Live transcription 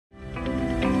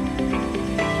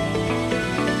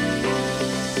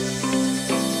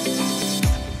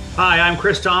Hi, I'm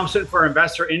Chris Thompson for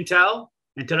InvestorIntel,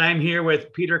 and today I'm here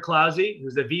with Peter Clausi,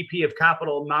 who's the VP of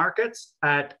Capital Markets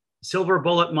at Silver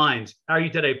Bullet Mines. How are you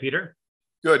today, Peter?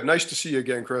 Good. Nice to see you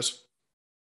again, Chris.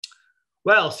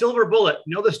 Well, Silver Bullet,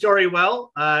 you know the story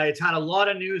well. It's had a lot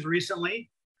of news recently.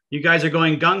 You guys are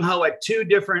going gung-ho at two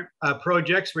different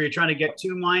projects where you're trying to get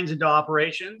two mines into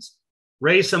operations,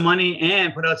 raise some money,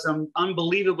 and put out some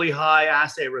unbelievably high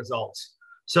assay results.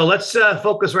 So let's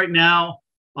focus right now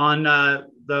on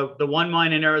the one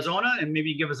mine in Arizona, and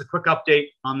maybe give us a quick update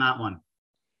on that one.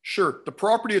 Sure. The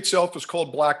property itself is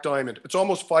called Black Diamond. It's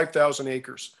almost 5,000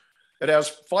 acres. It has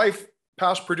 5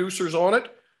 past producers on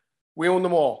it. We own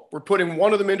them all. We're putting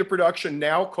one of them into production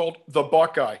now called the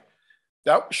Buckeye.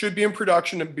 That should be in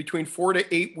production in between 4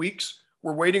 to 8 weeks.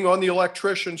 We're waiting on the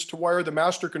electricians to wire the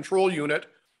master control unit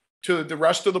to the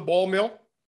rest of the ball mill.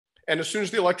 And as soon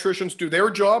as the electricians do their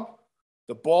job,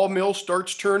 the ball mill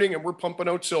starts turning and we're pumping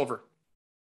out silver.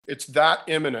 It's that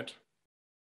imminent.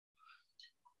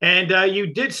 And you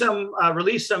did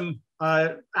release some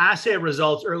assay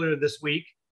results earlier this week,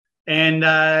 and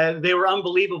they were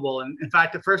unbelievable. And in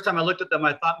fact, the first time I looked at them,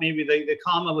 I thought maybe the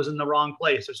comma was in the wrong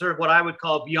place. They're sort of what I would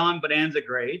call beyond bonanza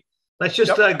grade. Let's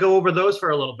just go over those for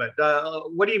a little bit.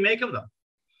 What do you make of them?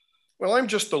 Well, I'm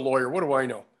just a lawyer. What do I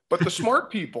know? But the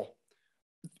smart people,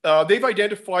 they've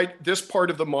identified this part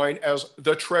of the mine as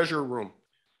the treasure room.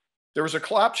 There was a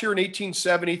collapse here in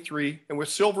 1873, and with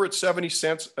silver at 70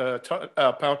 cents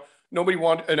a pound,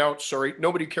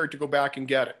 nobody cared to go back and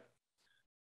get it.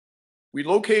 We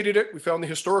located it, we found the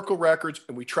historical records,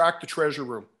 and we tracked the treasure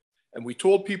room. And we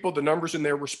told people the numbers in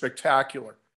there were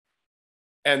spectacular.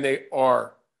 And they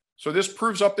are. So this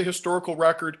proves up the historical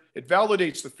record. It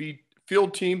validates the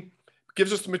field team,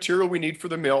 gives us the material we need for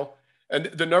the mill, and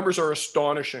the numbers are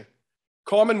astonishing.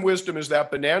 Common wisdom is that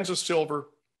bonanza silver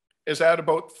is at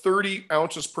about 30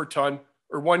 ounces per ton,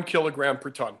 or 1 kilogram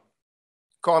per ton.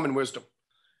 Common wisdom.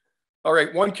 All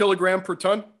right, 1 kilogram per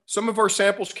ton. Some of our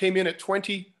samples came in at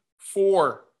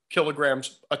 24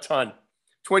 kilograms a ton,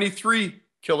 23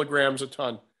 kilograms a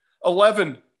ton,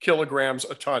 11 kilograms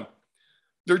a ton.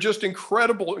 They're just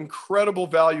incredible, incredible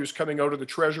values coming out of the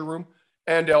treasure room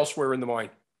and elsewhere in the mine.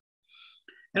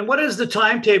 And what is the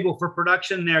timetable for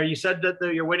production there? You said that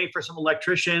you're waiting for some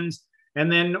electricians. And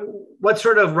then what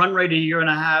sort of run rate are you going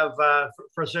to have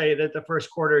for say, that the first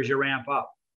quarter as you ramp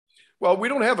up? Well, we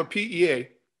don't have a PEA.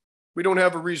 We don't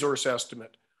have a resource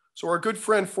estimate. So our good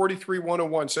friend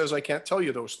 43101 says I can't tell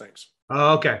you those things.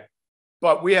 Oh, okay.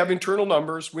 But we have internal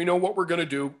numbers. We know what we're going to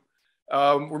do.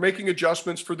 We're making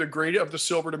adjustments for the grade of the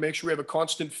silver to make sure we have a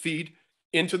constant feed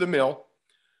into the mill.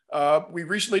 We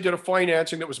recently did a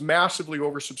financing that was massively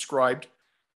oversubscribed,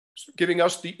 giving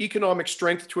us the economic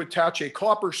strength to attach a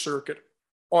copper circuit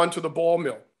onto the ball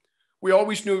mill. We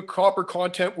always knew copper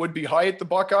content would be high at the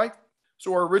Buckeye,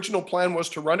 so our original plan was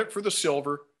to run it for the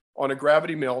silver on a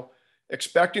gravity mill,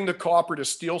 expecting the copper to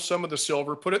steal some of the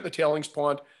silver, put it in the tailings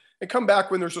pond, and come back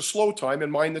when there's a slow time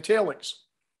and mine the tailings.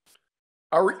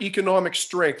 Our economic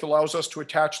strength allows us to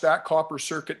attach that copper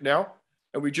circuit now,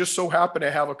 and we just so happen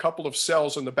to have a couple of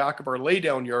cells in the back of our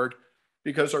laydown yard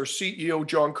because our CEO,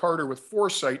 John Carter, with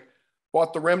foresight,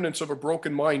 bought the remnants of a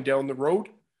broken mine down the road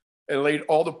and laid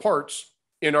all the parts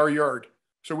in our yard.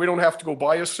 So we don't have to go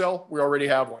buy a cell. We already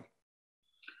have one.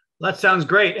 That sounds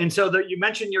great. And so you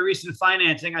mentioned your recent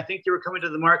financing. I think you were coming to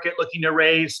the market looking to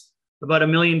raise about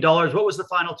 $1 million. What was the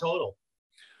final total?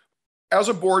 As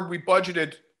a board, we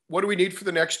budgeted, what do we need for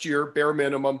the next year, bare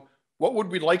minimum? What would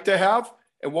we like to have?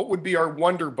 And what would be our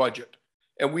wonder budget?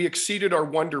 And we exceeded our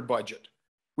wonder budget.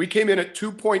 We came in at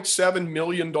 $2.7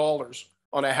 million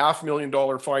on a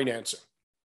 $500,000 financing.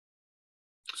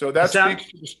 So that's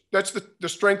the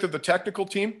strength of the technical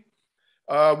team.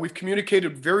 We've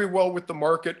communicated very well with the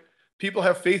market. People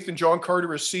have faith in John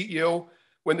Carter as CEO.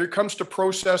 When it comes to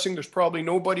processing, there's probably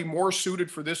nobody more suited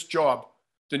for this job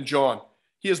than John.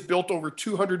 He has built over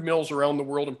 200 mills around the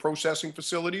world in processing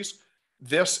facilities.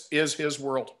 This is his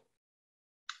world.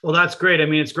 Well, that's great. I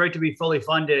mean, it's great to be fully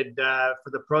funded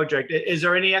for the project. Is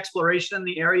there any exploration in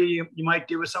the area you might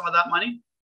do with some of that money?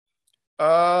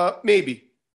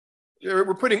 Maybe.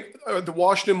 We're putting the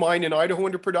Washington mine in Idaho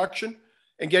into production,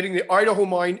 and getting the Idaho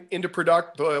mine into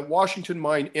the Washington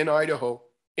mine in Idaho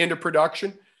into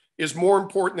production is more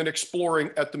important than exploring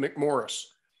at the McMorris.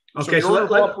 Okay,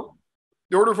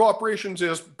 the order of operations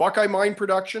is Buckeye mine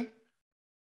production,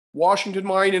 Washington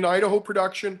mine in Idaho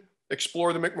production,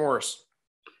 explore the McMorris.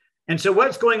 And so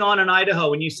what's going on in Idaho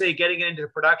when you say getting it into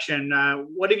production?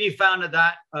 What have you found at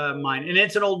that mine? And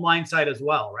it's an old mine site as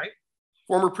well, right?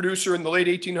 Former producer in the late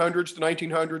 1800s, the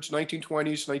 1900s,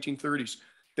 1920s, 1930s.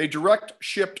 They direct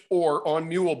shipped ore on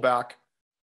muleback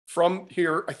from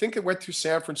here. I think it went to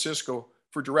San Francisco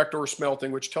for direct ore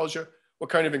smelting, which tells you what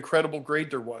kind of incredible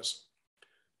grade there was.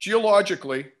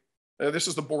 Geologically, this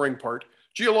is the boring part.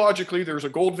 Geologically, there's a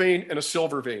gold vein and a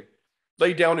silver vein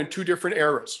laid down in two different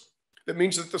eras. That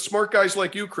means that the smart guys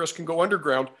like you, Chris, can go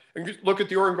underground and look at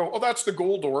the ore and go, oh, that's the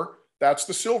gold ore. That's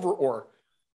the silver ore.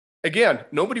 Again,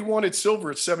 nobody wanted silver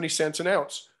at 70 cents an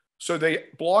ounce. So they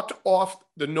blocked off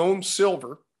the known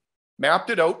silver, mapped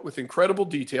it out with incredible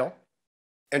detail,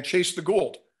 and chased the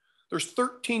gold. There's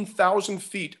 13,000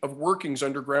 feet of workings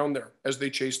underground there as they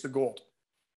chased the gold.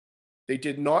 They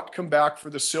did not come back for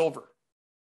the silver.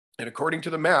 And according to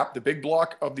the map, the big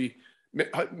block of the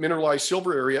mineralized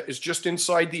silver area is just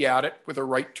inside the adit with a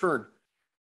right turn.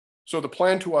 So the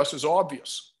plan to us is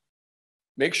obvious.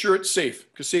 Make sure it's safe,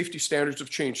 because safety standards have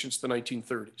changed since the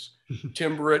 1930s.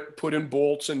 Timber it, put in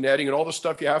bolts and netting and all the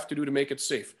stuff you have to do to make it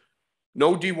safe.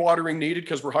 No dewatering needed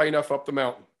because we're high enough up the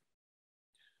mountain.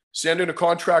 Send in a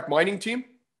contract mining team,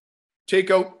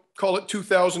 take out, call it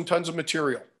 2,000 tons of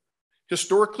material.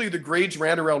 Historically, the grades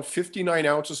ran around 59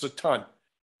 ounces a ton.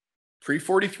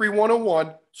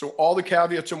 Pre-43-101, so all the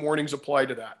caveats and warnings apply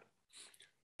to that.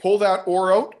 Pull that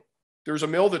ore out. There's a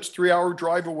mill that's 3-hour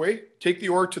drive away. Take the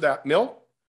ore to that mill,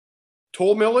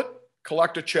 toll mill it,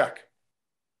 collect a check.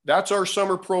 That's our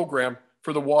summer program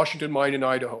for the Washington mine in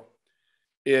Idaho.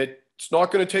 It's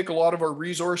not going to take a lot of our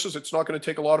resources. It's not going to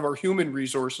take a lot of our human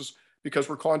resources because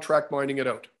we're contract mining it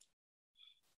out.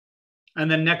 And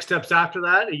then next steps after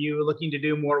that, are you looking to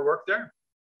do more work there?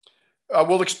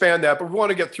 We'll expand that, but we want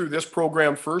to get through this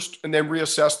program first and then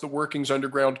reassess the workings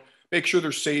underground, make sure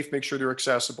they're safe, make sure they're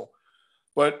accessible.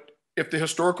 But if the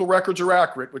historical records are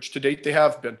accurate, which to date they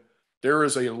have been, there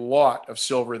is a lot of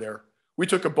silver there. We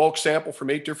took a bulk sample from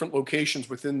 8 different locations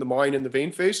within the mine and the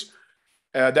vein face.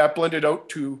 That blended out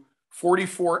to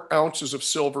 44 ounces of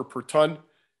silver per ton.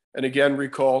 And again,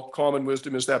 recall, common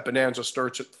wisdom is that bonanza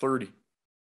starts at 30.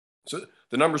 So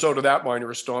the numbers out of that mine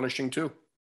are astonishing too.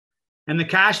 And the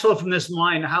cash flow from this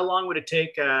mine, how long would it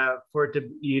take for it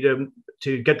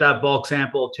to get that bulk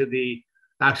sample to the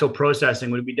actual processing?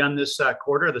 Would it be done this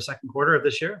quarter, the second quarter of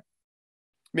this year?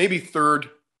 Maybe third.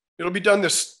 It'll be done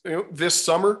this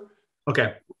summer.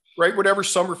 Okay. Right, whatever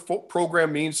summer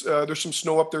program means. There's some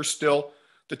snow up there still.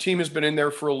 The team has been in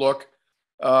there for a look.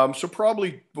 So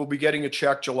probably we'll be getting a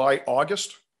check July,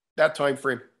 August, that time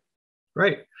frame.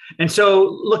 Right. And so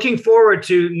looking forward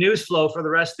to news flow for the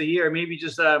rest of the year, maybe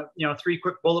just 3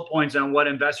 quick bullet points on what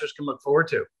investors can look forward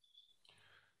to.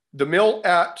 The mill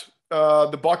at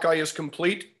the Buckeye is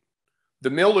complete. The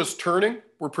mill is turning.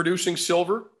 We're producing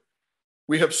silver.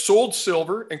 We have sold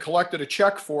silver and collected a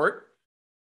check for it.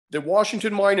 The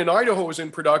Washington mine in Idaho is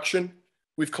in production.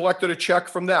 We've collected a check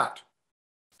from that.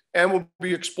 And we'll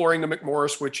be exploring the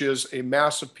McMorris, which is a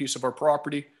massive piece of our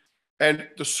property and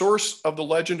the source of the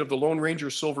legend of the Lone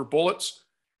Ranger silver bullets,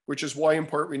 which is why in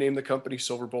part we named the company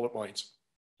Silver Bullet Mines.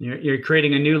 You're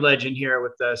creating a new legend here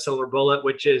with the Silver Bullet,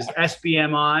 which is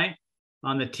SBMI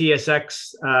on the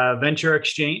TSX Venture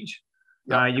Exchange.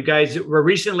 Yep. You guys were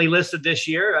recently listed this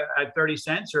year at 30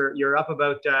 cents, or you're up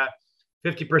about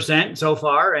 50% so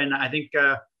far. And I think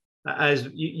as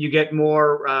you get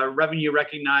more revenue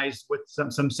recognized with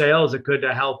some sales, it could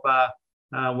help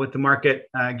with the market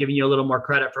giving you a little more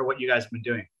credit for what you guys have been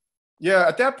doing. Yeah,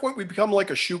 at that point, we become like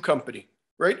a shoe company,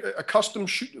 right? A custom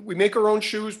shoe. We make our own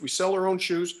shoes. We sell our own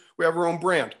shoes. We have our own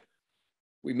brand.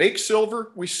 We make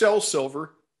silver. We sell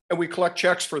silver. And we collect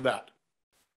checks for that.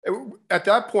 At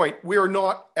that point, we are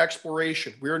not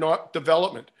exploration. We are not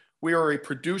development. We are a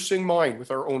producing mine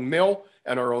with our own mill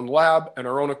and our own lab and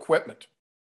our own equipment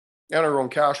and our own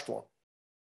cash flow.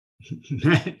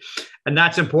 And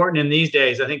that's important in these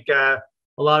days. I think a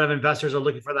lot of investors are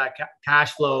looking for that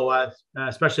cash flow,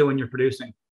 especially when you're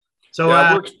producing. So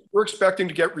yeah, we're expecting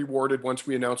to get rewarded once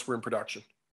we announce we're in production.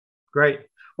 Great.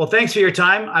 Well, thanks for your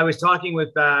time. I was talking with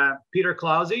Peter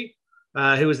Clausi,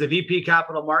 who is the VP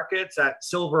Capital Markets at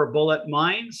Silver Bullet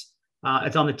Mines.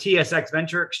 It's on the TSX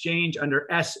Venture Exchange under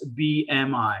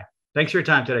SBMI. Thanks for your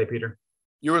time today, Peter.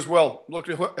 You as well. Look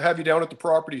to have you down at the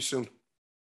property soon.